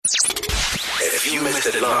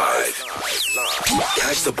Broadcasted live.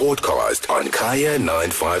 Catch the podcast on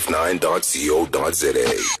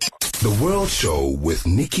kaya959.co.za. The World Show with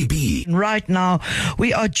Nikki B. Right now,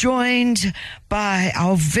 we are joined by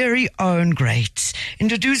our very own great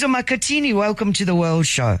Nduduzo Makhathini. Welcome to the World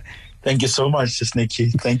Show. Thank you so much, Nikki.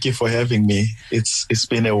 Thank you for having me. It's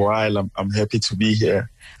been a while. I'm happy to be here.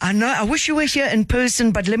 I know. I wish you were here in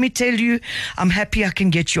person, but let me tell you, I'm happy I can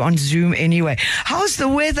get you on Zoom anyway. How's the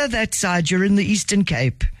weather that side? You're in the Eastern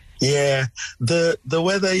Cape. Yeah, the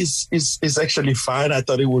weather is actually fine. I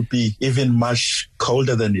thought it would be even much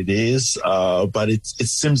colder than it is, but it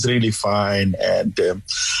seems really fine. And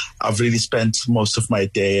I've really spent most of my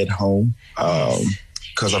day at home.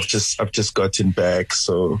 Because I've just gotten back,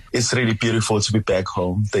 so it's really beautiful to be back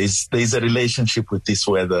home. There's a relationship with this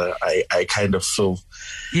weather. I kind of feel,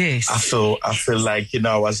 yes. I feel like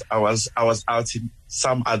I was out in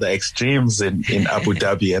some other extremes in Abu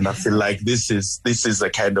Dhabi, and I feel like this is the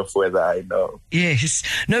kind of weather I know. Yes,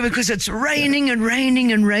 no, because it's raining and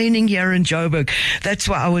raining and raining here in Joburg. That's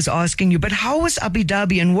why I was asking you. But how was Abu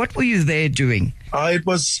Dhabi, and what were you there doing? It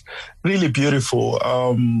was really beautiful.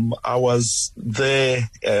 I was there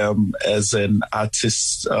as an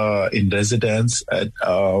artist in residence at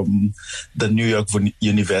the New York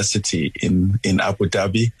University in Abu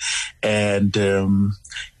Dhabi. And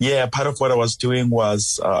part of what I was doing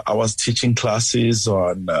was I was teaching classes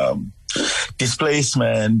on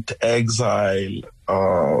displacement, exile,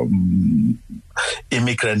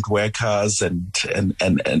 immigrant workers, and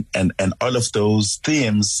all of those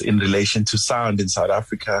themes in relation to sound in South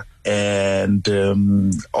Africa. And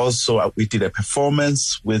also we did a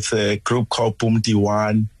performance with a group called Boom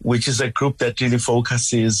Diwan, which is a group that really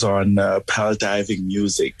focuses on pearl diving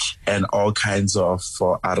music and all kinds of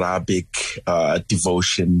Arabic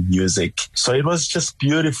devotion music. So it was just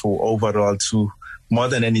beautiful overall to, more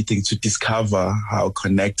than anything, to discover how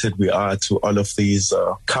connected we are to all of these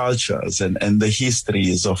cultures and the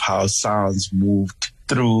histories of how sounds moved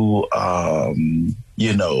through,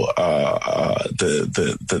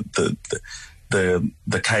 the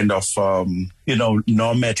kind of,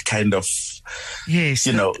 nomad kind of, yes,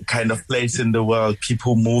 kind of place in the world,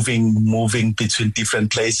 people moving between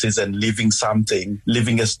different places and living something,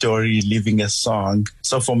 living a story, living a song.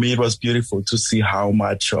 So for me, it was beautiful to see how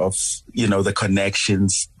much of, the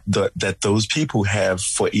connections that those people have,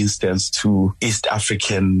 for instance, to East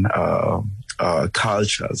African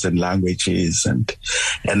cultures and languages, and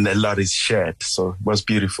a lot is shared. So it was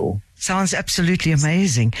beautiful. Sounds absolutely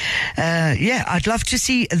amazing. I'd love to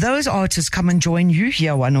see those artists come and join you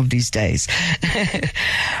here one of these days.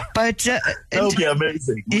 But that would be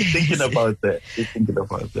amazing. We're thinking about that.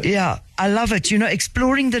 Yeah, I love it.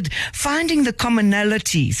 Finding the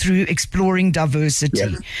commonality through exploring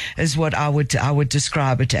diversity is what I would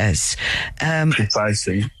describe it as.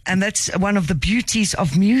 Precisely. And that's one of the beauties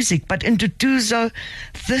of music. But in Nduduzo,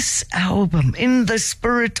 this album, In the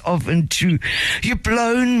Spirit of Ndu, you've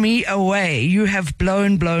blown me away. You have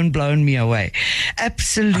blown me away.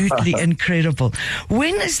 Absolutely incredible.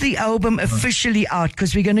 When is the album officially out?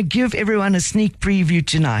 Because we're going to give everyone a sneak preview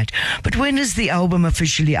tonight. But when is the album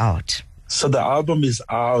officially out? So the album is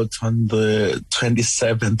out on the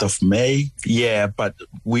 27th of May. Yeah, but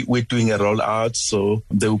we're doing a rollout, so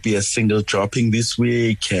there will be a single dropping this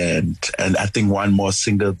week, and I think one more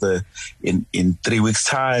single in 3 weeks'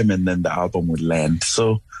 time, and then the album will land.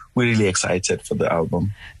 So we're really excited for the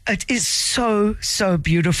album. It is so, so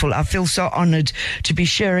beautiful. I feel so honored to be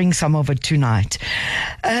sharing some of it tonight.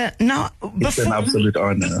 It's an absolute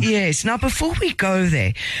honor. Yes. Now, before we go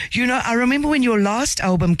there, I remember when your last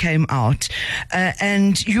album came out,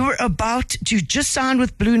 and you were about to just sign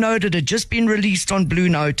with Blue Note. It had just been released on Blue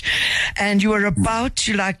Note, and you were about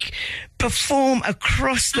to perform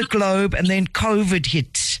across the globe, and then COVID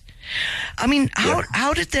hit. I mean,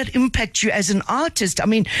 how did that impact you as an artist? I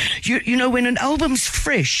mean, when an album's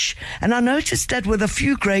fresh, and I noticed that with a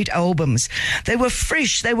few great albums, they were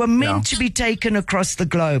fresh, they were meant to be taken across the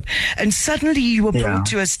globe, and suddenly you were brought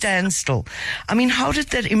to a standstill. I mean, how did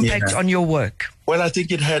that impact on your work? Well, I think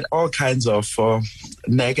it had all kinds of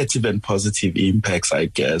negative and positive impacts, I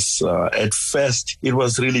guess. At first, it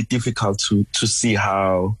was really difficult to see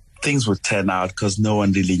how things would turn out because no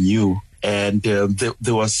one really knew. And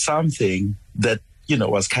there was something that,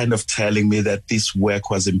 was kind of telling me that this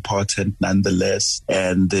work was important nonetheless.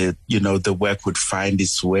 And, the work would find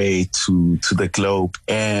its way to the globe.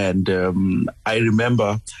 And I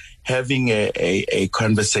remember having a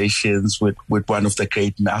conversations with one of the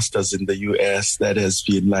great masters in the US that has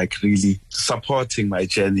been really supporting my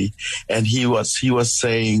journey. And he was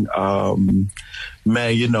saying,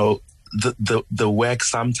 man, the work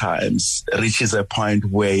sometimes reaches a point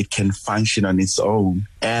where it can function on its own.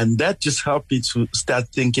 And that just helped me to start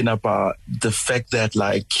thinking about the fact that,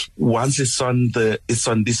 like, once it's on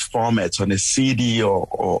this format, on a CD or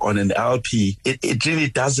on an LP, it really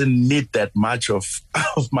doesn't need that much of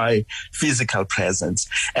my physical presence.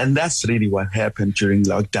 And that's really what happened during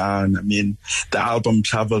lockdown. I mean, the album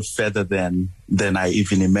traveled further than I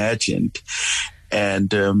even imagined. And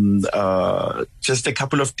just a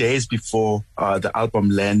couple of days before the album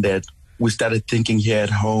landed, we started thinking here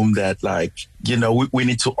at home that, like, you know, we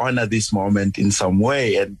need to honor this moment in some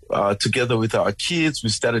way. And together with our kids, we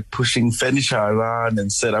started pushing furniture around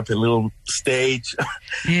and set up a little stage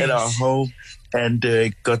at our home, and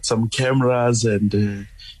got some cameras, and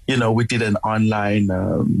you know, we did an online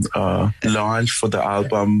launch for the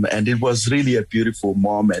album, and it was really a beautiful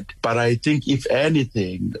moment. But I think, if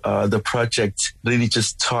anything, the project really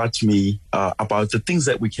just taught me about the things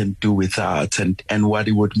that we can do with art, and what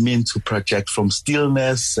it would mean to project from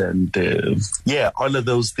stillness. And all of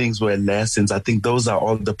those things were lessons. I think those are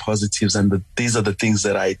all the positives, and these are the things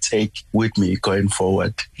that I take with me going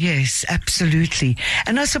forward. Yes, absolutely.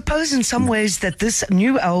 And I suppose in some ways that this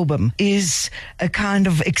new album is a kind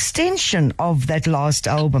of extension of that last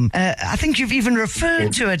album. I think you've even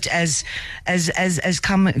referred to it as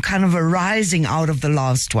kind of a rising out of the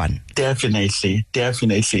last one. Definitely.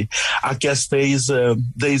 I guess there is a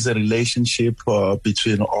relationship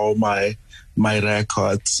between all my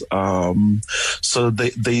records. So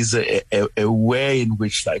there's a way in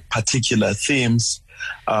which, like, particular themes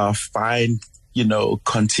find, you know,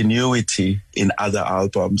 continuity in other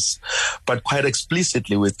albums. But quite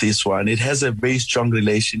explicitly with this one, it has a very strong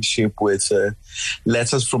relationship with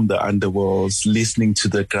Letters from the Underworlds, Listening to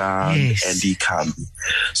the Ground, and Ikhambi.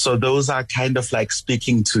 So those are kind of like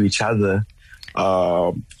speaking to each other,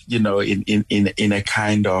 you know, in a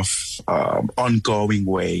kind of ongoing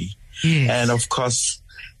way. Yes. And of course,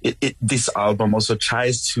 this album also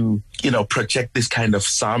tries to, you know, project this kind of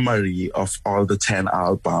summary of all the 10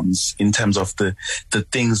 albums in terms of the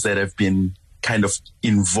things that have been kind of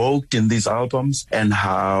invoked in these albums, and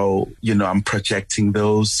how, you know, I'm projecting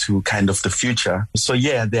those to kind of the future. So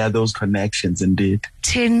yeah, there are those connections indeed.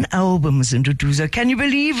 10 albums, Nduduzo. Can you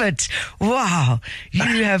believe it? Wow.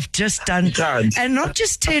 You have just done, and not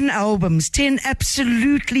just 10 albums, 10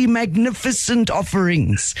 absolutely magnificent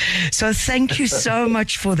offerings. So thank you so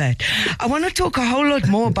much for that. I want to talk a whole lot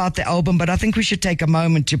more about the album, but I think we should take a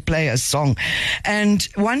moment to play a song. And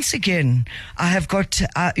once again, I have got,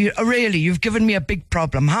 really, you've given me a big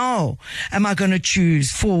problem. How am I going to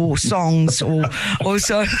choose 4 songs or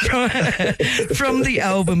so from the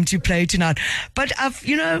album to play tonight? But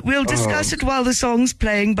we'll discuss it while the song's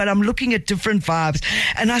playing, but I'm looking at different vibes.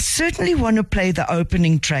 And I certainly want to play the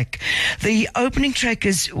opening track. The opening track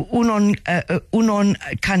is Unon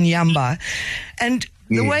Kanyamba. And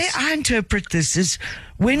the way I interpret this is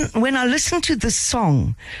when I listen to the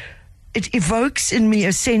song, it evokes in me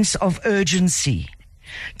a sense of urgency.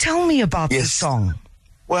 Tell me about the song.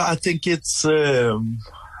 Well, I think it's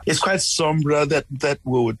quite somber that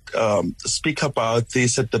we would speak about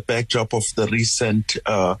this at the backdrop of the recent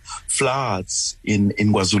floods in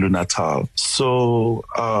KwaZulu-Natal. So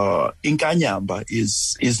Inkanyamba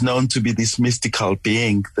is known to be this mystical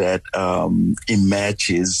being that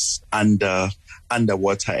emerges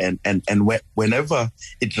underwater, and whenever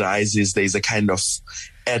it rises, there's a kind of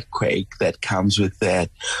earthquake that comes with that.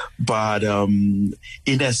 But in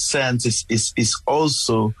a sense, it's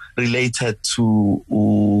also related to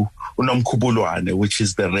uNomkhubulwane, which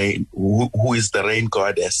is the rain, who is the rain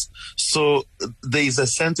goddess. So there is a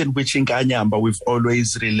sense in which in Kanyamba we've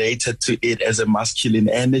always related to it as a masculine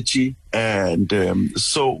energy, and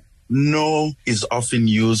so No is often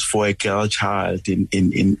used for a girl child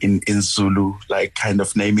in Zulu, like kind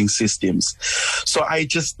of naming systems. So I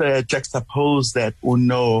just juxtapose that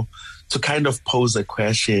Uno to kind of pose a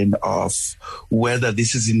question of whether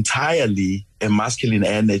this is entirely a masculine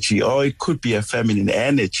energy or it could be a feminine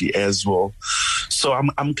energy as well. So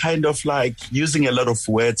I'm kind of like using a lot of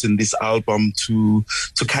words in this album to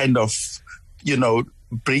kind of,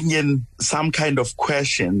 bring in some kind of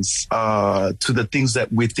questions to the things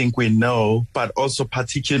that we think we know, but also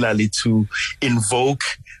particularly to invoke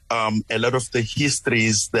a lot of the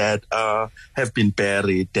histories that have been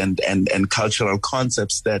buried and cultural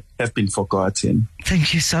concepts that have been forgotten.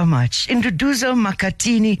 Thank you so much. Nduduzo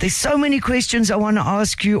Makhathini, there's so many questions I want to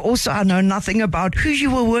ask you. Also, I know nothing about who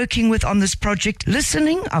you were working with on this project.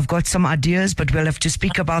 Listening, I've got some ideas, but we'll have to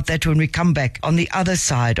speak about that when we come back on the other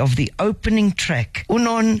side of the opening track,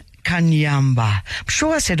 Unon Kanyamba. I'm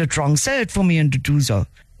sure I said it wrong. Say it for me, Nduduzo.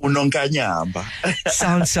 Unonkanyamba.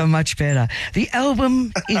 Sounds so much better. The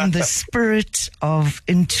album In the Spirit of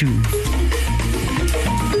Into.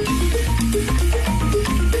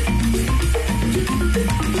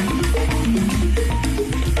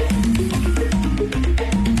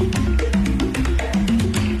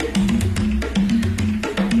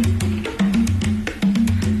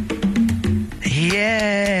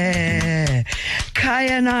 Yeah.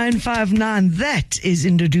 Kaya 959, that is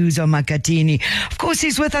Nduduzo Makhathini. Of course,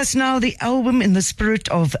 he's with us now, the album In the Spirit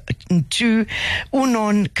of Ntu,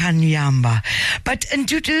 Unon Kanyamba. But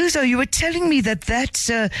Nduduzo, you were telling me that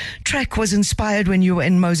track was inspired when you were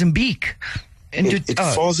in Mozambique. It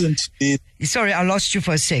falls into it. Sorry, I lost you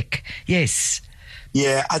for a sec. Yes.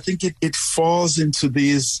 Yeah, I think it falls into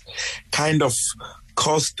these kind of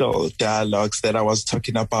coastal dialogues that I was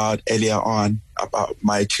talking about earlier on, about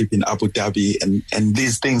my trip in Abu Dhabi and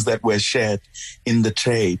these things that were shared in the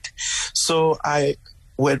trade. So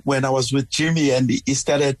when I was with Jimmy and he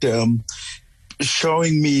started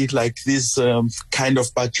showing me like these kind of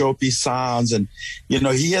Bajopi sounds, and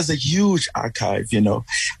he has a huge archive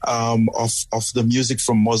of the music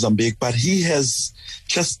from Mozambique, but he has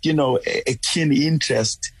just a keen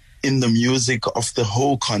interest in the music of the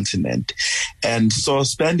whole continent. And so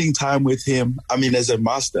spending time with him, as a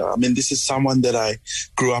master, this is someone that I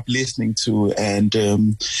grew up listening to. And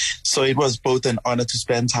so it was both an honor to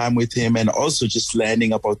spend time with him and also just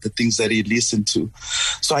learning about the things that he listened to.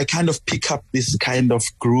 So I kind of pick up this kind of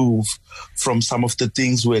groove from some of the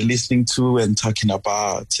things we're listening to and talking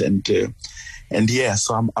about. And yeah,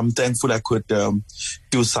 so I'm thankful I could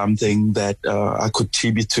do something that I could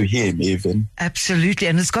tribute to him even. Absolutely.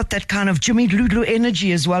 And it's got that kind of Jimmy Lulu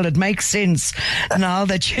energy as well. It makes sense now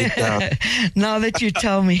that you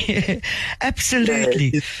tell me.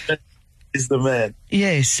 Absolutely. Yeah, he's the man.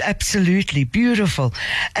 Yes, absolutely. Beautiful.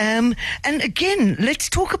 And again, let's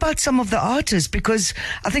talk about some of the artists, because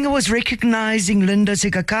I think I was recognizing Linda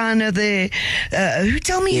Sekakana there.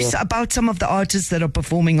 Tell me about some of the artists that are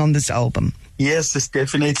performing on this album. Yes, it's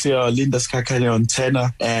definitely Linda Skakane on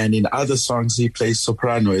tenor, and in other songs he plays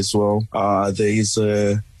soprano as well. There is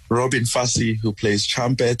Robin Fassi, who plays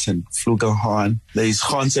trumpet and flugelhorn. There is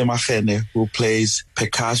Khonse Magene, who plays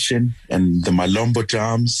percussion and the malombo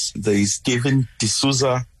drums. There is Steven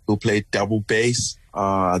D'Souza, who played double bass.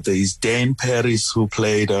 There is Dane Paris, who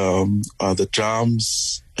played the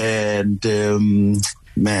drums. And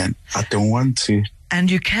man, I don't want to.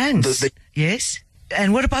 And you can. Yes.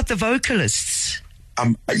 And what about the vocalists?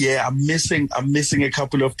 I'm missing a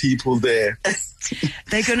couple of people there.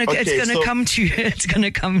 It's gonna come to you. It's gonna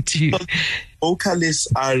come to you. Vocalists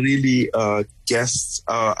are really guest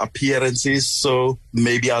appearances, so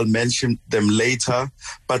maybe I'll mention them later.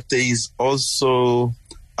 But there is also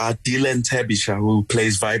Dylan Tabisha, who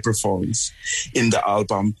plays vibraphones in the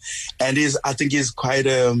album, and I think is quite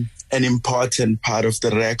an important part of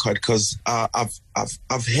the record, because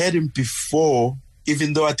I've heard him before,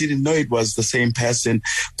 even though I didn't know it was the same person,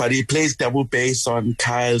 but he plays double bass on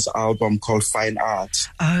Kyle's album called Fine Art.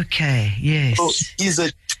 Okay, yes. So he's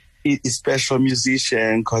a special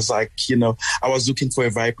musician, because I was looking for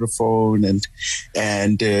a vibraphone,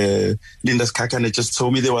 and Linda Skakane just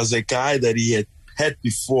told me there was a guy that he had heard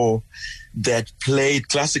before that played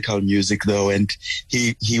classical music though, and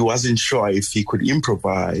he wasn't sure if he could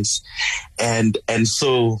improvise. And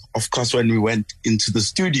so, of course, when we went into the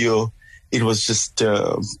studio, it was just,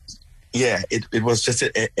 it was just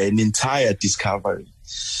an entire discovery.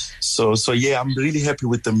 So yeah, I'm really happy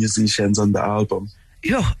with the musicians on the album.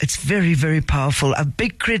 Yeah, it's very, very powerful. A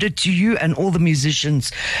big credit to you and all the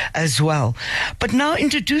musicians as well. But now,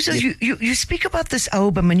 Nduduzo, you speak about this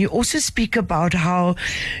album, and you also speak about how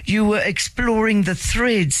you were exploring the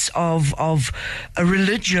threads of a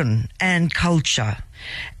religion and culture,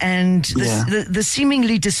 and the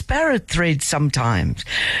seemingly disparate threads sometimes.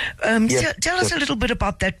 Tell us a little bit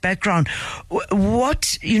about that background.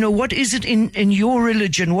 What is it in your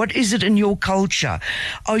religion? What is it in your culture?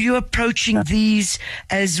 Are you approaching these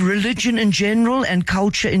as religion in general and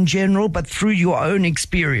culture in general, but through your own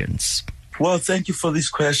experience? Well, thank you for this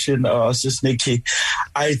question, Sis Nikki.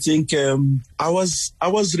 I think I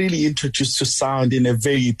was really introduced to sound in a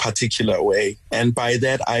very particular way. And by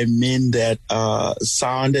that, I mean that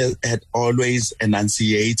sound had always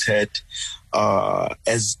enunciated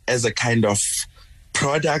as a kind of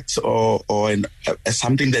product or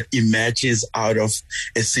something that emerges out of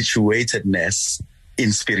a situatedness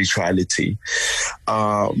in spirituality.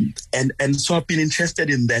 And so I've been interested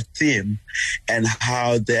in that theme and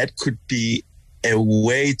how that could be a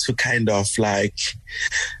way to kind of like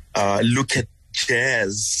look at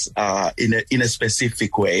jazz in a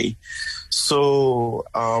specific way. So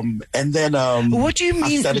and then what do you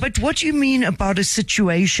mean? But what do you mean about a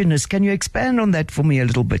situationist? Can you expand on that for me a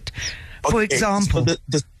little bit? For example, so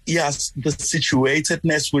the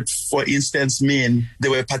situatedness would, for instance, mean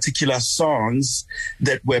there were particular songs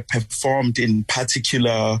that were performed in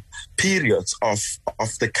particular periods of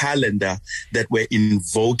the calendar that were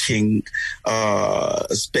invoking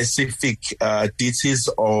specific deities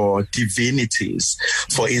or divinities.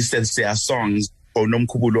 For instance, there are songs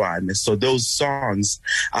so those songs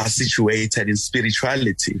are situated in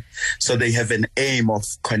spirituality. So they have an aim of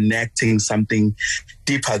connecting something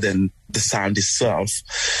deeper than the sound itself.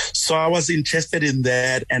 So I was interested in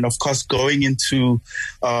that. And of course, going into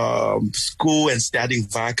school and studying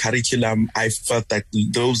via curriculum, I felt that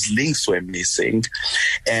those links were missing.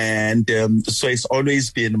 And so it's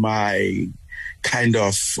always been my kind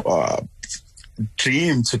of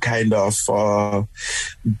dream to kind of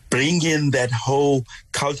bring in that whole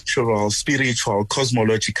cultural, spiritual,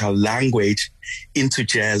 cosmological language into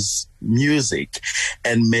jazz music,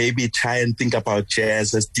 and maybe try and think about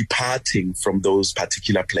jazz as departing from those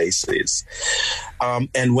particular places.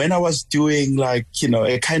 And when I was doing a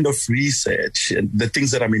kind of research, and the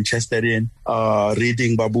things that I'm interested in,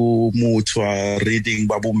 reading Babu Mutwa, reading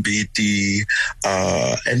Babu Mbiti,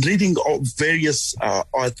 and reading various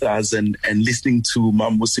authors and listening to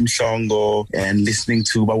Mamusim Shongo and listening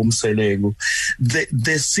to Babu Mselegu,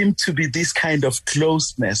 there seemed to be this kind of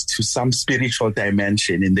closeness to some spiritual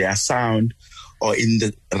dimension in their sound or in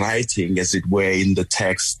the writing, as it were, in the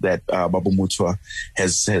text that Babu Mutwa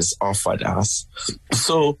has offered us.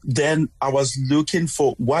 So then I was looking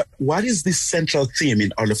for what is this central theme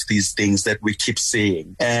in all of these things that we keep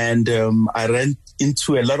saying. And I ran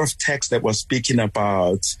into a lot of text that was speaking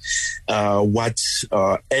about what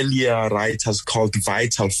earlier writers called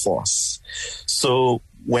vital force. So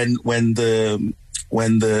when the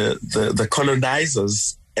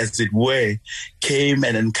colonizers, as it were, came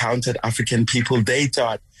and encountered African people, they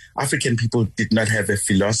thought African people did not have a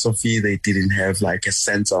philosophy. They didn't have like a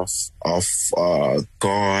sense of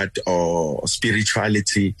God or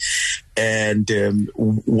spirituality. And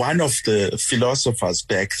one of the philosophers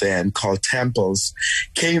back then, called Temples,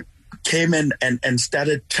 came and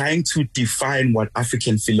started trying to define what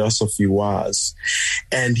African philosophy was.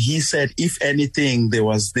 And he said, if anything, there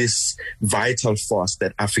was this vital force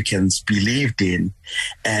that Africans believed in,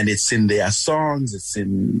 and it's in their songs, it's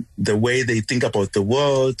in the way they think about the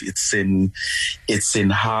world, it's in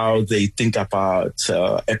how they think about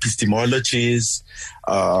epistemologies,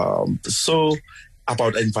 so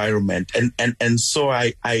about environment. And so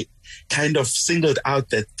I kind of singled out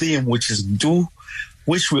that theme, which is Ndu,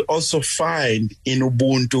 which we also find in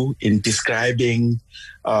Ubuntu, in describing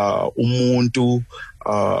Umuntu.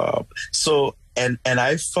 So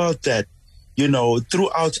I felt that,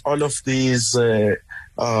 throughout all of these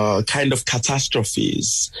kind of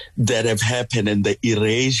catastrophes that have happened, and the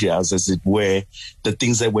erasures, as it were, the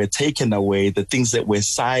things that were taken away, the things that were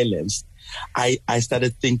silenced, I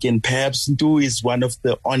started thinking perhaps Ndu is one of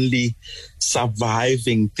the only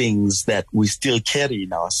surviving things that we still carry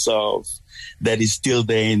in ourselves, that is still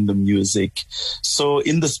there in the music. So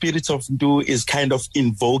in the spirit of Ndu is kind of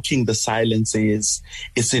invoking the silences,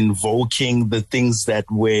 it's invoking the things that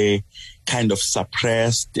were kind of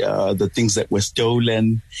suppressed, the things that were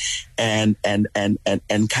stolen, and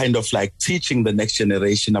kind of like teaching the next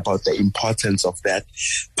generation about the importance of that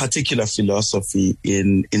particular philosophy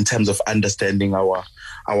in terms of understanding our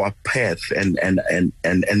path and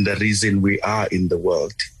the reason we are in the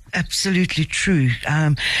world. Absolutely true.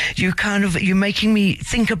 You're making me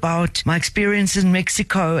think about my experience in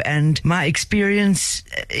Mexico and my experience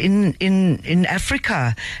in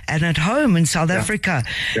Africa and at home in South Africa,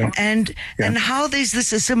 and how there's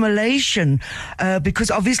this assimilation,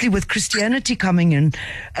 because obviously with Christianity coming in,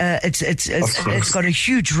 it's got a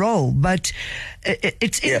huge role, but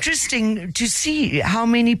it's interesting to see how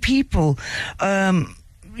many people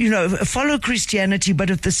follow Christianity, but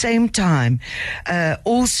at the same time,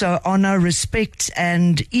 also honor, respect,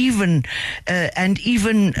 and even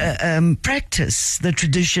practice the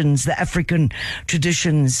traditions, the African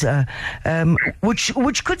traditions,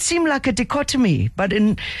 which could seem like a dichotomy, but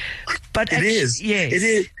it is. Yes, it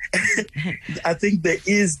is. I think there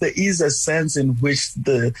is a sense in which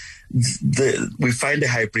we find a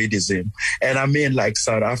hybridism, and I mean, like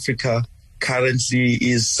South Africa currently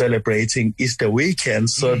is celebrating Easter weekend,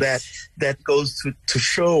 so that goes to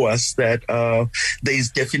show us that there is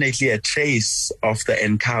definitely a trace of the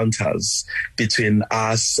encounters between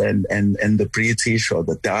us and the British or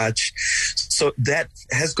the Dutch. So that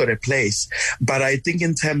has got a place. But I think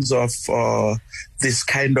in terms of this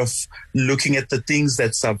kind of looking at the things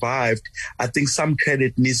that survived, I think some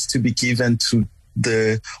credit needs to be given to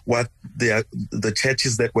the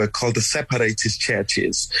churches that were called the separatist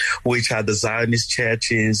churches, which are the Zionist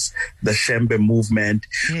churches, the Shembe movement.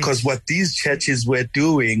 Because what these churches were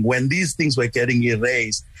doing, when these things were getting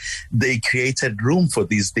erased, they created room for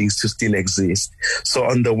these things to still exist. So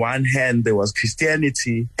on the one hand, there was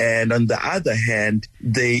Christianity, and on the other hand,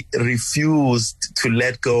 they refused to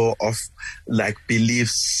let go of like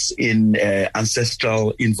beliefs in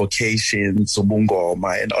ancestral invocations,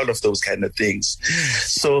 ubungoma, and all of those kind of things.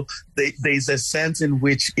 So there's a sense in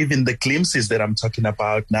which even the glimpses that I'm talking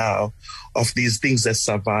about now of these things that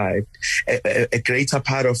survived, a greater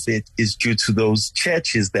part of it is due to those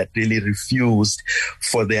churches that really refused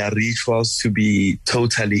for their rituals to be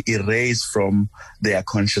totally erased from their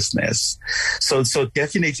consciousness. So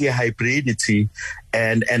definitely a hybridity.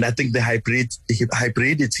 And I think the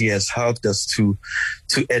hybridity has helped us to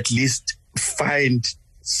at least find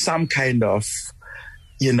some kind of,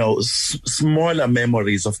 smaller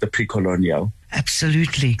memories of the pre-colonial.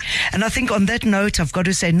 Absolutely. And I think on that note, I've got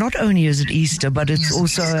to say, not only is it Easter, but it's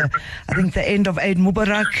also, I think, the end of Eid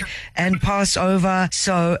Mubarak and Passover.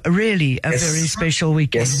 So really a very special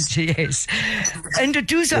weekend. Yes. And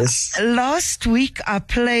Nduduzo, last week I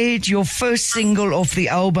played your first single off the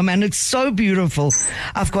album, and it's so beautiful.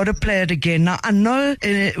 I've got to play it again. Now, I know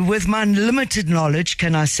with my limited knowledge,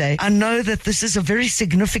 can I say, I know that this is a very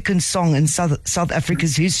significant song in South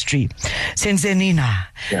Africa's history, Senzenina.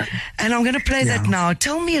 Yeah. And I'm going to play that now.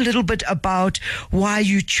 Tell me a little bit about why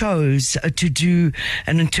you chose to do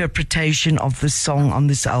an interpretation of the song on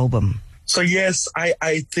this album. So yes,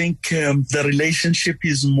 I think the relationship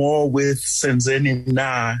is more with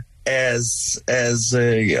Senzenina as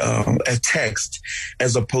a text,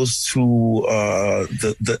 as opposed to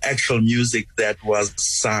the actual music that was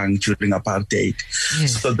sung during apartheid.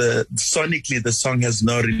 Yes. So sonically, the song has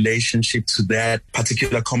no relationship to that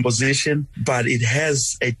particular composition, but it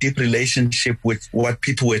has a deep relationship with what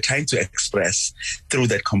people were trying to express through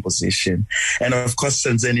that composition. And of course,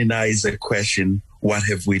 Senzenina is a question: what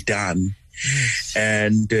have we done? Yes.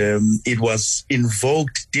 And it was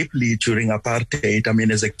invoked deeply during apartheid. I mean,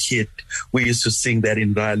 as a kid, we used to sing that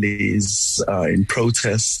in rallies, in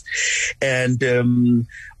protests. And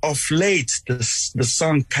of late, the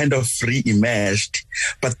song kind of re-emerged.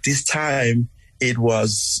 But this time, it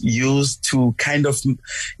was used to kind of,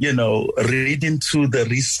 read into the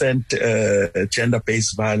recent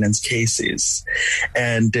gender-based violence cases.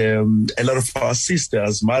 And a lot of our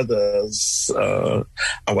sisters, mothers,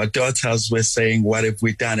 our daughters were saying, what have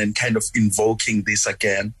we done? And kind of invoking this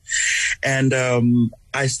again. And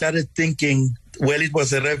I started thinking, well, it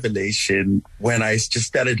was a revelation when I just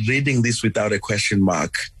started reading this without a question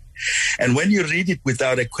mark. And when you read it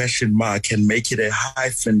without a question mark and make it a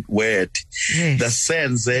hyphen word, the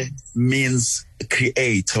sense means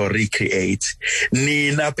create or recreate.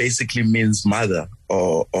 Nina basically means mother,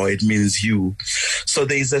 or it means you. So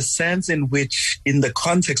there is a sense in which, in the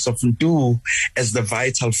context of Ndu as the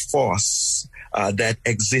vital force that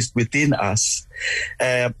exists within us,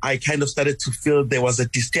 I kind of started to feel there was a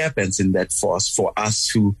disturbance in that force for us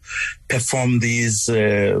to perform these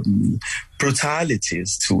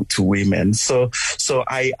brutalities to women. So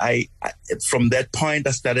I from that point,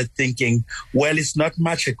 I started thinking, well, it's not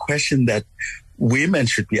much a question that women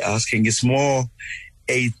should be asking. It's more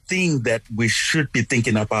a thing that we should be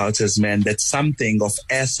thinking about as men, that something of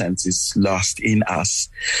essence is lost in us.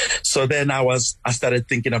 So then I started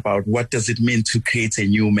thinking about, what does it mean to create a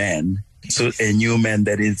new man? So a new man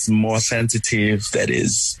that is more sensitive, that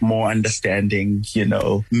is more understanding,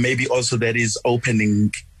 maybe also that is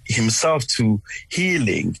opening himself to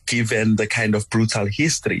healing, given the kind of brutal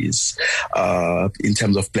histories in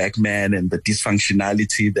terms of black men and the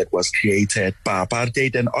dysfunctionality that was created by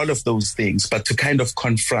apartheid and all of those things, but to kind of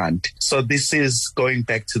confront. So this is going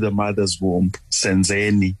back to the mother's womb,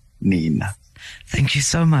 Senzeni Nina. Thank you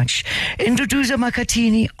so much. Nduduzo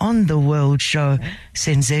Makhathini on The World Show.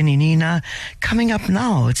 Senzeni Nina coming up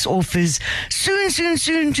now. It's off his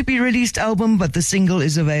soon to be released album, but the single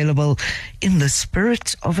is available, In the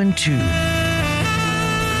Spirit of Ntu.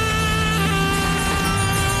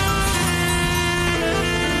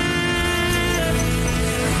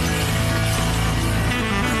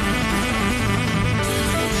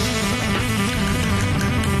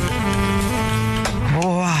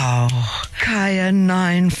 Area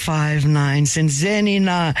 959. Senzeni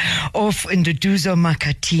na off Nduduzo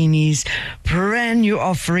Makhathini's brand new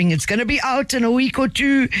offering. It's going to be out in a week or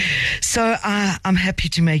two. So I'm happy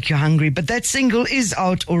to make you hungry. But that single is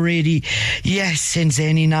out already. Yes,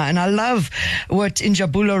 Senzeni na. And I love what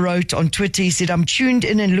Injabulo wrote on Twitter. He said, I'm tuned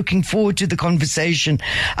in and looking forward to the conversation.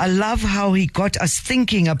 I love how he got us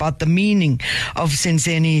thinking about the meaning of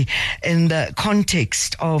Senzeni in the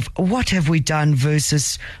context of what have we done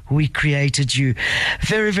versus we created you.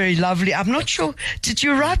 Very, very lovely. I'm not sure, did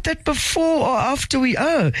you write that before or after we,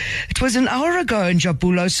 it was an hour ago in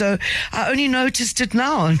Jabulo, so I only noticed it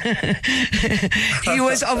now. He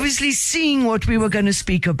was obviously seeing what we were going to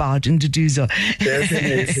speak about in Nduduzo.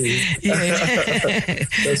 Definitely. Yeah.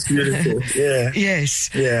 That's beautiful. Yeah. Yes.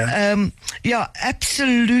 Yeah. Yeah,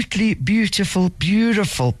 absolutely beautiful,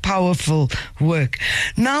 beautiful, powerful work.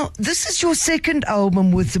 Now, this is your second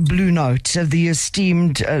album with the Blue Note, the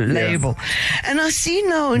esteemed label. And I see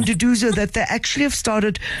now in Nduduzo that they actually have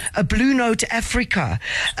started a Blue Note Africa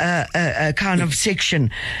kind of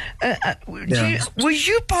section. Were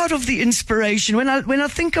you part of the inspiration? When I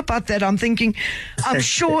think about that, I'm thinking, I'm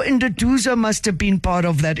sure Nduduzo must have been part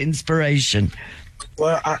of that inspiration.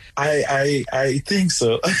 Well, I think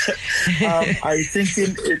so. I think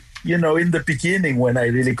in the beginning when I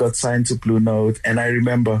really got signed to Blue Note, and I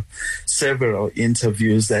remember several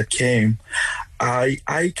interviews that came,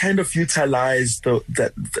 I kind of utilized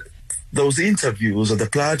those interviews or the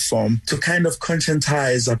platform to kind of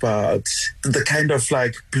conscientize about the kind of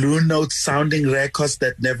like Blue Note sounding records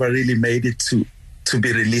that never really made it to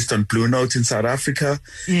be released on Blue Note in South Africa.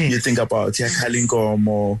 Yes. You think about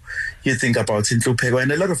Yakalingom, you think about Intlupheko,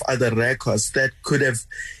 and a lot of other records that could have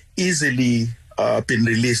easily been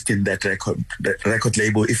released in that record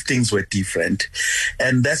label if things were different.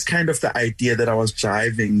 And that's kind of the idea that I was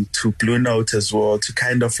driving to Blue Note as well, to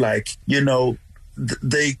kind of like,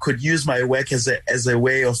 they could use my work as a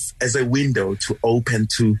window to open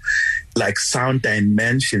to like sound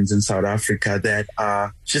dimensions in South Africa that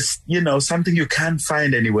are just, something you can't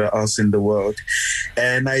find anywhere else in the world.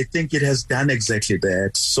 And I think it has done exactly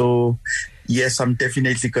that. So yes, I'm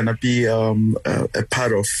definitely going to be a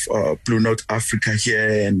part of Blue Note Africa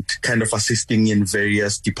here and kind of assisting in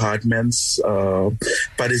various departments.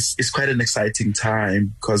 But it's quite an exciting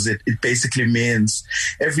time because it basically means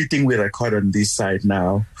everything we record on this side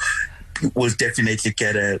now will definitely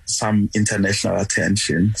get some international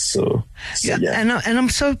attention. So yeah. And I'm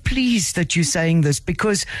so pleased that you're saying this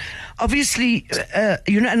because obviously,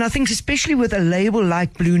 and I think especially with a label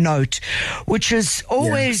like Blue Note, which has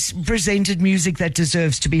always presented music that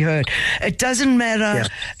deserves to be heard. It doesn't matter,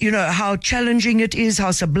 how challenging it is,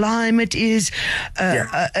 how sublime it is.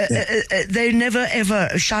 They never ever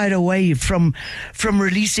shied away from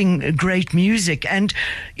releasing great music. And,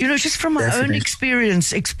 just from my own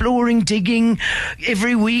experience, exploring, digging,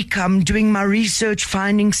 every week I'm doing my research,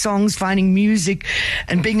 finding songs, finding music,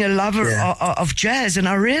 and being a lover of jazz. And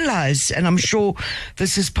I realize, and I'm sure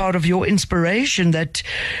this is part of your inspiration that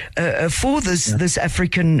for this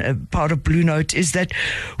African part of Blue Note, is that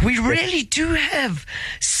we really do have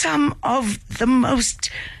some of the most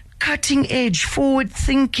cutting edge, forward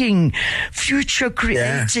thinking, future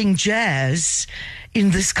creating jazz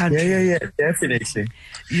in this country. Yeah, definitely.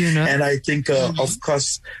 And I think, of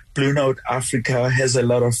course, Blue Note Africa has a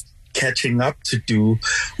lot of catching up to do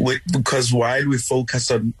because while we focus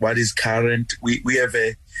on what is current, we have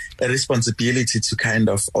a responsibility to kind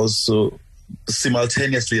of also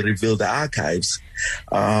simultaneously reveal the archives.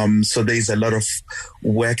 So there's a lot of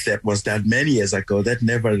work that was done many years ago that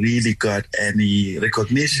never really got any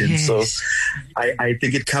recognition. Yes. So I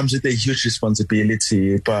think it comes with a huge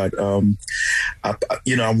responsibility, but I'm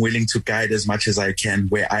willing to guide as much as I can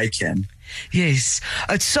where I can. Yes,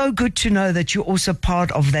 it's so good to know that you're also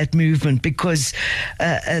part of that movement because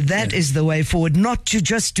that is the way forward, not to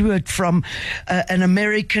just do it from an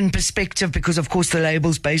American perspective because, of course, the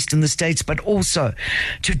label's based in the States, but also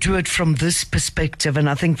to do it from this perspective. And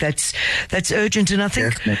I think that's urgent. And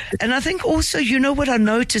I think also, what I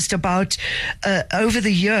noticed about over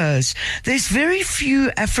the years, there's very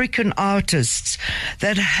few African artists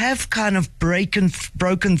that have kind of broken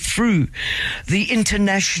through the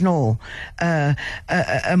international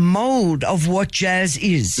a mold of what jazz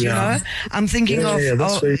is, I'm thinking of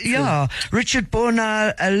Richard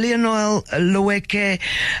Bona, Lionel Loeke,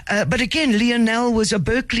 but again, Lionel was a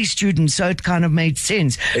Berkeley student, so it kind of made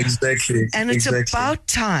sense. Exactly. And it's about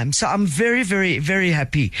time. So I'm very, very, very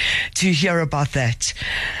happy to hear about that.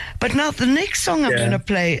 But now the next song I'm going to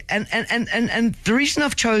play, and the reason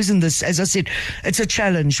I've chosen this, as I said, it's a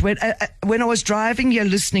challenge. When I was driving here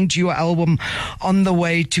listening to your album on the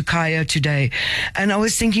way to Kaya today, and I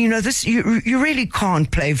was thinking, this you really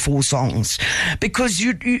can't play 4 songs because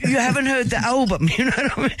you haven't heard the album, you know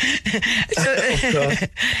what I mean? So,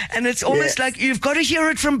 and it's almost like you've got to hear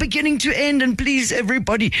it from beginning to end, and please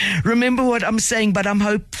everybody remember what I'm saying, but I'm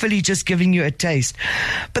hopefully just giving you a taste.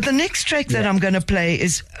 But the next track that I'm going to play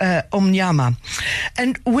is Omnyama.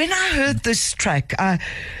 And when I heard this track,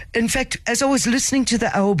 in fact, as I was listening to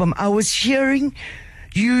the album, I was hearing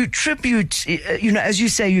you tribute, as you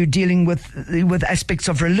say, you're dealing with aspects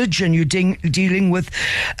of religion, you're dealing with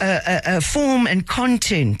form and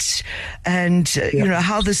content, and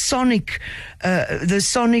how the sonic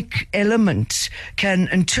element can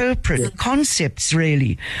interpret concepts,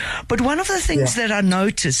 really. But one of the things that I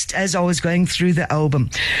noticed as I was going through the album,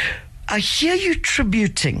 I hear you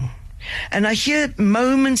tributing. And I hear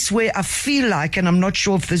moments where I feel like, and I'm not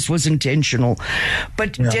sure if this was intentional,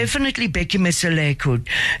 but definitely Becky Meseleko,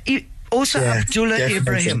 also Abdullah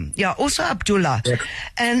Ibrahim. Yeah, also Abdullah. Yeah.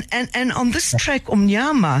 And on this track,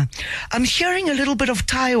 Omnyama, I'm hearing a little bit of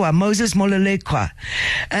Taiwa, Moses Molelekwa.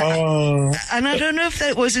 And I don't know if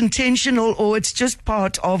that was intentional or it's just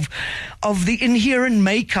part of the inherent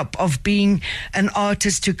makeup of being an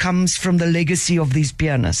artist who comes from the legacy of these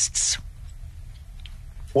pianists.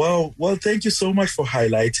 Well, thank you so much for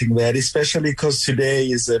highlighting that, especially because today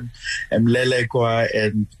is Mlelekwa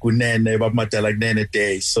and Kunene Bamatalagnene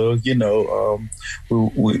Day. So,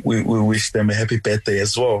 we wish them a happy birthday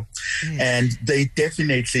as well. And they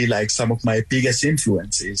definitely like some of my biggest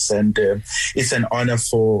influences. And it's an honor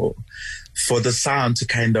for the sound to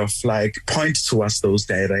kind of like point towards those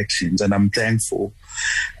directions. And I'm thankful.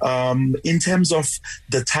 In terms of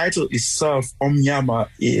the title itself, Omnyama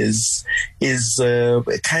is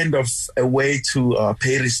kind of a way to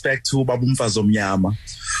pay respect to Babumfazi Omnyama,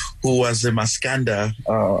 who was a Maskanda,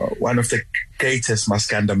 one of the greatest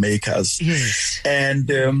Maskanda makers. Yes. And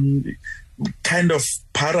kind of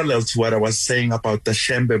parallel to what I was saying about the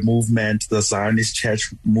Shembe movement, the Zionist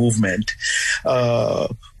church movement,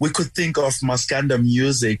 we could think of Maskanda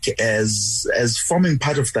music as forming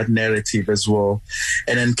part of that narrative as well.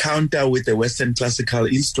 An encounter with a Western classical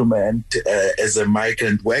instrument as a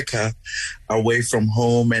migrant worker away from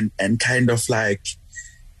home and kind of like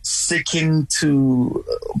seeking to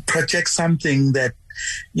project something that,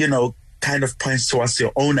 kind of points towards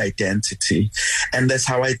your own identity. And that's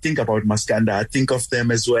how I think about Maskanda. I think of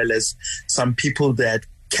them as well as some people that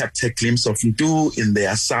kept a glimpse of Ndu in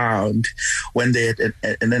their sound when they had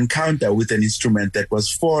an encounter with an instrument that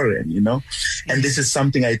was foreign, And this is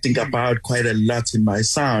something I think about quite a lot in my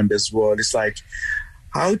sound as well. It's like,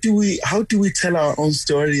 how do we tell our own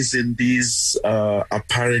stories in these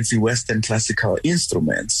apparently Western classical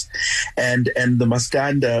instruments? And the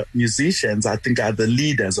Maskanda musicians, I think, are the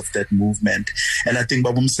leaders of that movement. And I think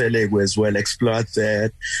Babu Mseleko as well explored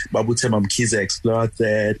that. Babu Temamkiza explored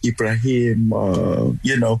that. Ibrahim, all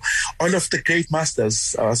of the great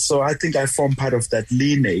masters. So I think I form part of that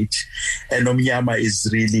lineage. And Omnyama is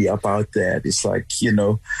really about that. It's like,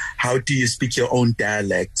 how do you speak your own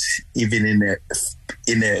dialect, even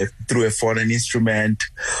through a foreign instrument,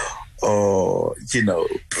 or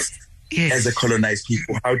as a colonized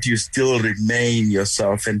people? How do you still remain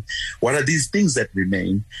yourself, and what are these things that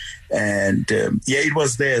remain? And it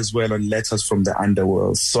was there as well on Letters from the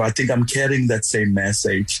Underworld. So I think I'm carrying that same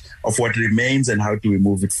message of what remains and how do we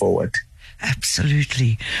move it forward.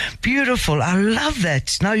 Absolutely. Beautiful. I love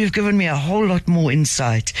that. Now you've given me a whole lot more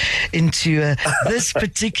insight into this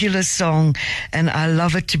particular song, and I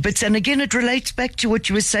love it to bits. And again, it relates back to what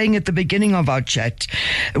you were saying at the beginning of our chat,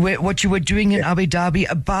 what you were doing in Abu Dhabi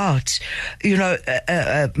about,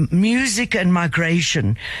 music and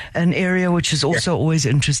migration, an area which has also always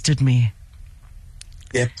interested me.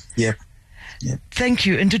 Yep. Yep. Thank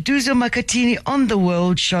you. Nduduzo Makhathini on The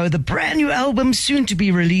World Show, the brand new album soon to be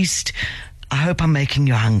released. I hope I'm making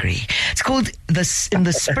you hungry. It's called In the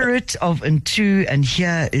Spirit of Ntu, and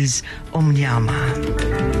here is Omnyama.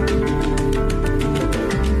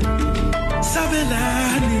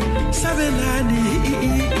 Sabelani.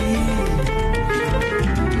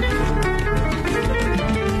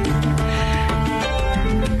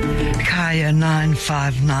 Kaya 9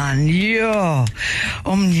 759. Yeah.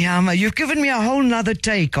 Omnyama. You've given me a whole nother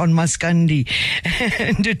take on Maskandi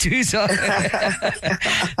and Nduduzo.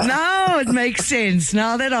 Now it makes sense.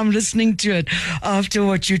 Now that I'm listening to it after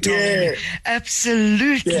what you told me.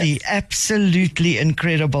 Absolutely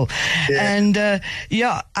incredible. Yeah. And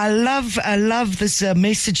I love this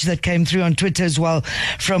message that came through on Twitter as well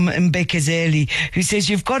from Mbekezeli, who says,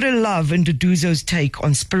 you've got to love Nduduzo's take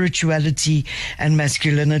on spirituality and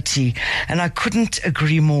masculinity. And I couldn't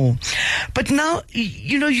agree more. But now,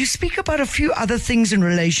 you speak about a few other things in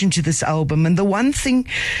relation to this album. And the one thing,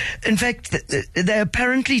 in fact, they're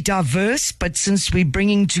apparently diverse, but since we're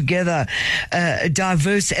bringing together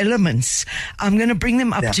diverse elements, I'm going to bring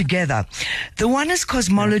them up together. The one is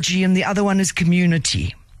cosmology and the other one is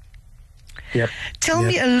community. Yep. Tell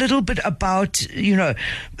me a little bit about,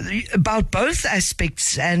 about both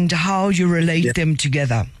aspects and how you relate them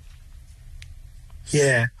together.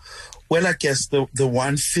 Yeah. Well, I guess the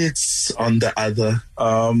one fits on the other.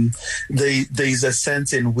 There's a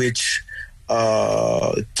sense in which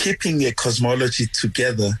keeping a cosmology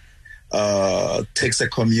together takes a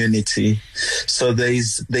community. So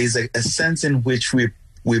there's a sense in which we're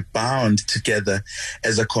bound together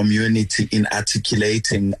as a community in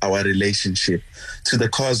articulating our relationship to the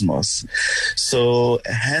cosmos. So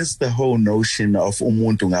hence the whole notion of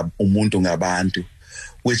umuntu ngabantu,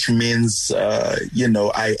 which means,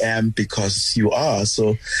 I am because you are.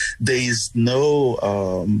 So there is no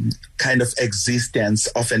kind of existence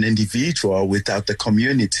of an individual without the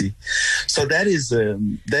community. So that is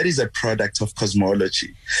a product of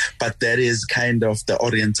cosmology, but that is kind of the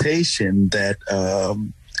orientation that a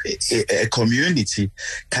community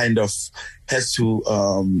kind of has to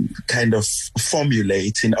kind of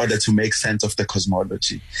formulate in order to make sense of the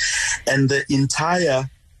cosmology. And the entire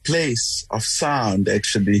place of sound,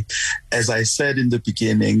 actually, as I said in the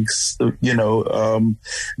beginnings, there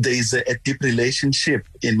is a deep relationship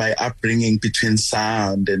in my upbringing between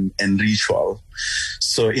sound and ritual.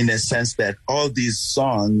 So in a sense that all these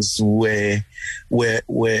songs were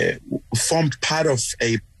formed part of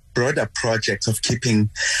a broader project of keeping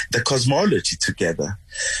the cosmology together.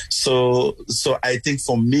 So I think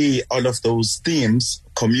for me, all of those themes,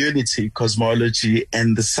 community, cosmology,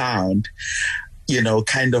 and the sound,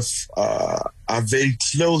 kind of are very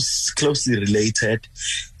closely related.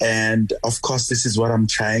 And of course, this is what I'm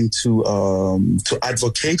trying to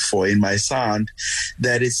advocate for in my sound,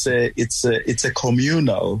 that it's a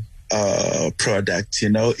communal product.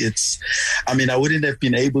 I wouldn't have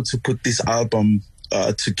been able to put this album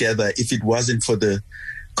together if it wasn't for the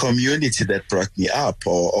community that brought me up,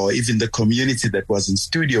 or even the community that was in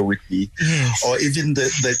studio with me, or even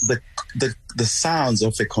the sounds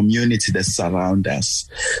of a community that surround us.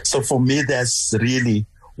 So for me, that's really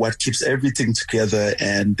what keeps everything together.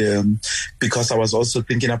 And because I was also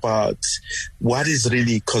thinking about what is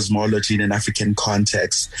really cosmology in an African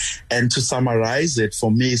context. And to summarize it, for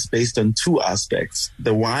me, it's based on two aspects.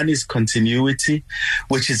 The one is continuity,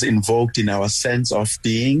 which is invoked in our sense of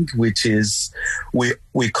being, which is we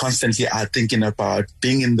constantly are thinking about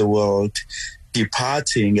being in the world,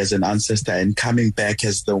 departing as an ancestor and coming back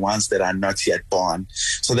as the ones that are not yet born.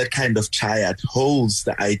 So that kind of triad holds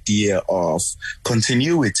the idea of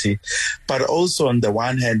continuity. But also on the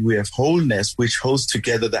one hand, we have wholeness, which holds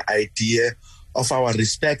together the idea of our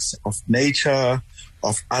respect of nature,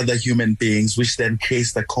 of other human beings, which then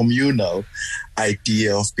creates the communal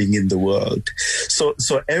idea of being in the world. So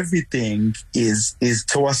everything is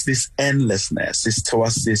towards this endlessness, is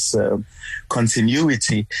towards this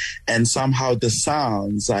continuity, and somehow the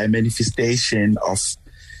sounds are a manifestation of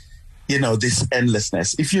this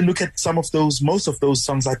endlessness. If you look at most of those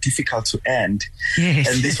songs are difficult to end. Yes.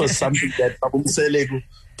 And this was something that Babu Mselegu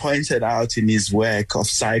pointed out in his work of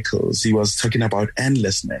cycles. He was talking about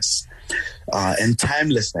endlessness and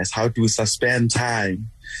timelessness. How do we suspend time?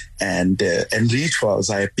 And rituals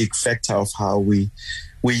are a big factor of how we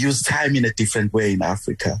use time in a different way in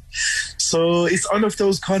Africa. So it's all of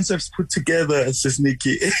those concepts put together, Sis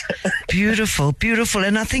Nikki. Beautiful.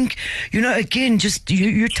 And I think, again, just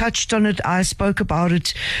you touched on it. I spoke about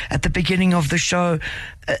it at the beginning of the show.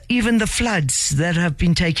 Even the floods that have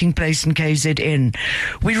been taking place in KZN.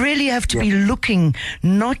 We really have to be looking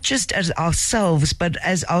not just at ourselves, but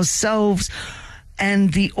as ourselves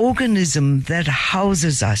and the organism that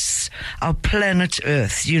houses us, our planet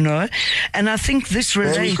Earth, And I think this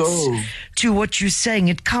relates to what you're saying.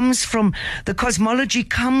 It comes from, the cosmology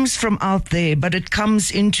comes from out there, but it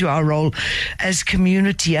comes into our role as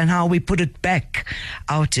community and how we put it back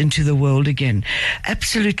out into the world again.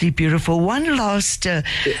 Absolutely beautiful. One last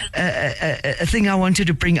thing I wanted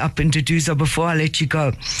to bring up into Nduduzo before I let you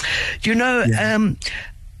go.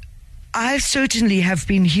 I certainly have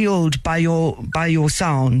been healed by your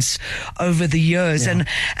sounds over the years, and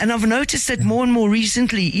I've noticed that more and more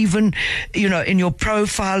recently, even in your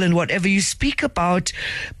profile and whatever, you speak about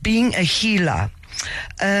being a healer.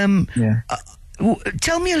 Tell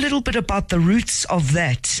me a little bit about the roots of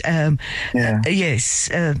that.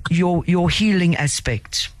 Your healing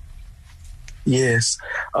aspect. Yes.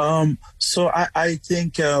 So I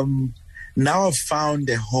think. Now I've found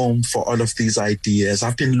a home for all of these ideas.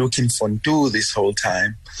 I've been looking for Ndu this whole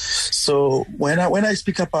time. So when I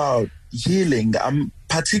speak about healing, I'm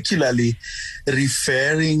particularly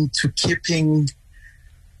referring to keeping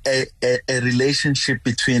a relationship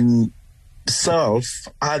between self,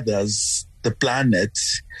 others, the planet,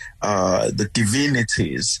 the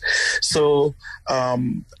divinities. So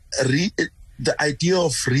the idea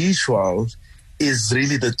of ritual is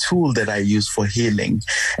really the tool that I use for healing.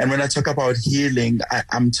 And when I talk about healing,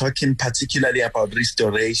 I'm talking particularly about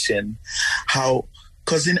restoration.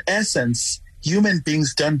 Because in essence, human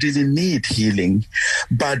beings don't really need healing,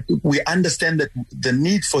 but we understand that the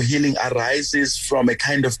need for healing arises from a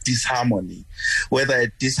kind of disharmony, whether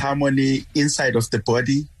a disharmony inside of the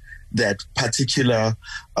body, that particular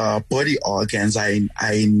body organs are in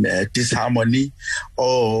disharmony,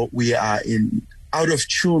 or we are out of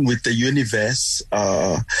tune with the universe,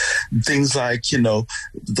 things like,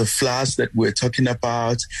 the floods that we're talking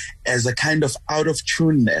about as a kind of out of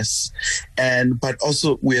tuneness. But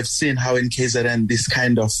also we have seen how in KZN, this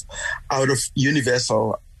kind of out of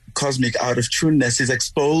universal cosmic out of tuneness is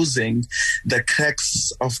exposing the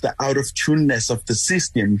cracks of the out of tuneness of the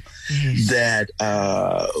system that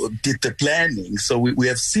did the planning. So we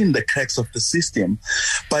have seen the cracks of the system.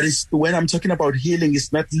 But when I'm talking about healing,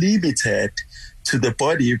 it's not limited to the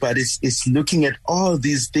body, but it's looking at all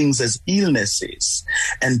these things as illnesses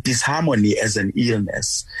and disharmony as an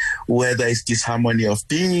illness, whether it's disharmony of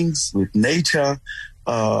beings with nature,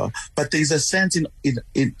 but there's a sense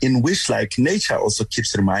in which, like, nature also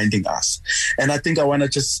keeps reminding us. And I think I want to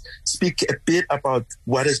just speak a bit about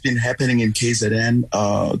what has been happening in KZN,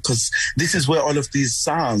 because this is where all of these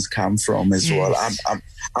sounds come from as well.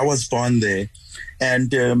 I was born there. And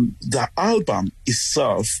the album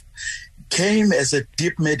itself came as a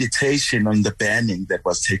deep meditation on the banning that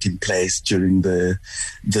was taking place during the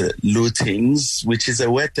lootings, which is a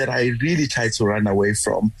word that I really try to run away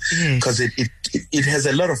from because it has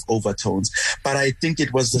a lot of overtones. But I think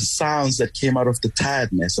it was the sounds that came out of the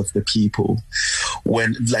tiredness of the people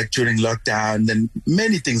when, like, during lockdown, then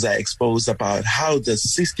many things are exposed about how the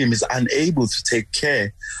system is unable to take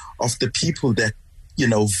care of the people that,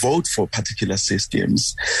 vote for particular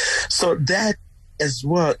systems. So that as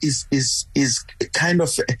well is kind of,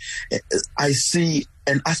 I see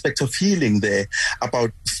an aspect of healing there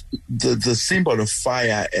about the symbol of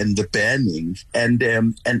fire and the burning and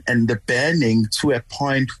the burning to a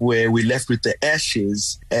point where we left with the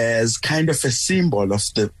ashes as kind of a symbol of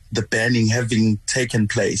the burning having taken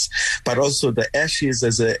place, but also the ashes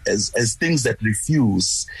as things that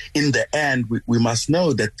refuse. In the end, we must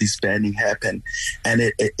know that this burning happened,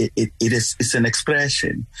 and it's an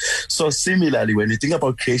expression. So similarly, when you think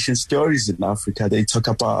about creation stories in Africa, they talk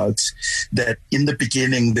about that in the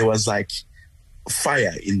beginning there was like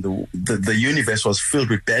fire in the universe was filled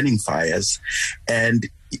with burning fires, and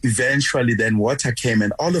eventually then water came,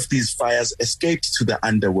 and all of these fires escaped to the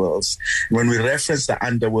underworlds. When we reference the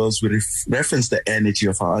underworlds, we reference the energy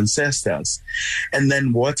of our ancestors. And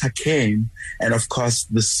then water came, and of course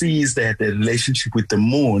the seas, they had a relationship with the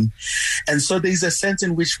moon. And so there's a sense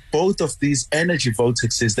in which both of these energy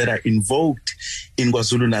vortexes that are invoked in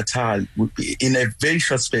KwaZulu-Natal in a very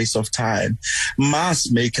short space of time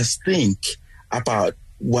must make us think about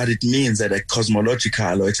what it means at a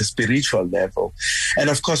cosmological or at a spiritual level. And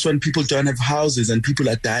of course, when people don't have houses and people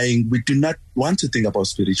are dying, we do not want to think about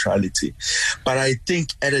spirituality. But I think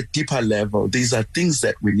at a deeper level, these are things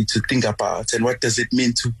that we need to think about. And what does it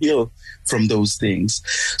mean to heal from those things?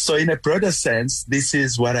 So in a broader sense, this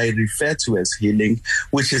is what I refer to as healing,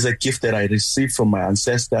 which is a gift that I received from my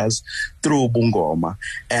ancestors through Ubungoma.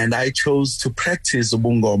 And I chose to practice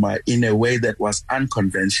Ubungoma in a way that was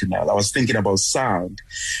unconventional. I was thinking about sound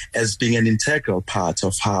as being an integral part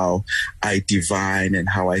of how I divine and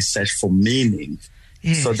how I search for meaning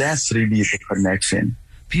Yes. So that's really the connection.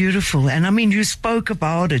 Beautiful. And I mean, you spoke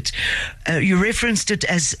about it. You referenced it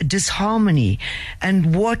as disharmony.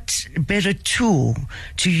 And what better tool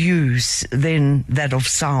to use than that of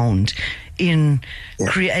sound in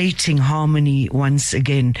creating harmony once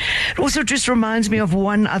again. It also just reminds me of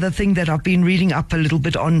one other thing that I've been reading up a little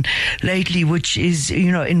bit on lately, which is,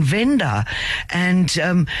 in Venda. And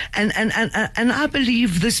I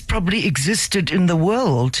believe this probably existed in the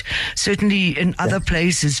world, certainly in other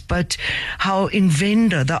places, but how in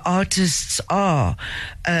Venda the artists are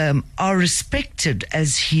respected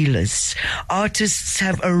as healers. Artists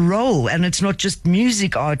have a role, and it's not just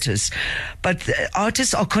music artists, but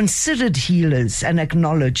artists are considered healers and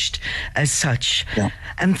acknowledged as such. Yeah.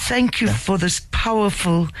 And thank you for this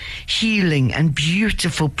powerful healing and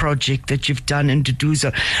beautiful project that you've done in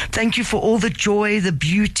Nduduzo. Thank you for all the joy, the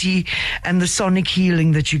beauty, and the sonic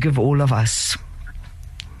healing that you give all of us.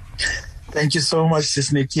 Thank you so much,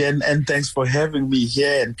 Sis Nikki, and thanks for having me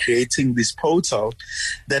here and creating this portal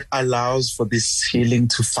that allows for this healing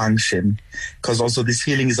to function. Because also this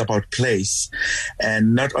healing is about place,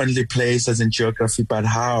 and not only place as in geography, but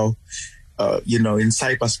how, in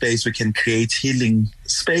cyberspace we can create healing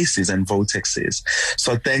spaces and vortexes.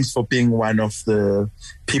 So thanks for being one of the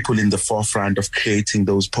people in the forefront of creating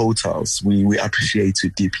those portals. We appreciate you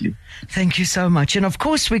deeply. Thank you so much. And of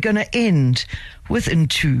course, we're going to end with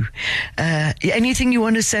Ntu. Anything you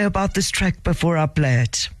want to say about this track before I play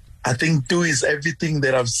it? I think Ntu is everything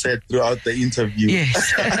that I've said throughout the interview.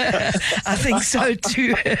 Yes, I think so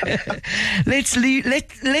too. Let's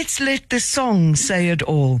let the song say it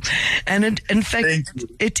all. And in fact,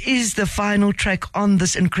 it is the final track on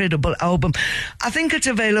this incredible album. I think it's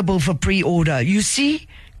available for pre-order. You see?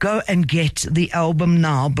 Go and get the album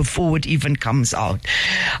now before it even comes out.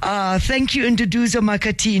 Thank you, Nduduzo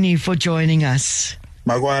Makhathini, for joining us.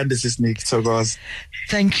 Magwan, this is Nick Togos.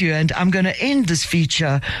 Thank you. And I'm going to end this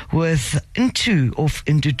feature with Ntu of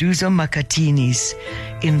Nduduzo Makhathini's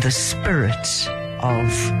In the Spirit of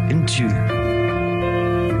Ntu.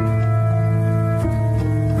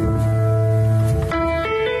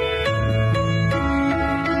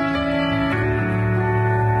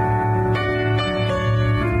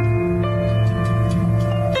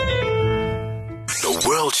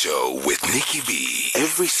 Show with Nikki B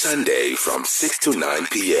every Sunday from 6 to 9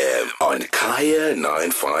 p.m. on Kaya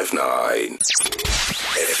 959.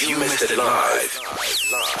 If you missed it live,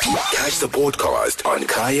 catch the podcast on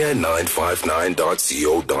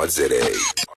kaya959.co.za.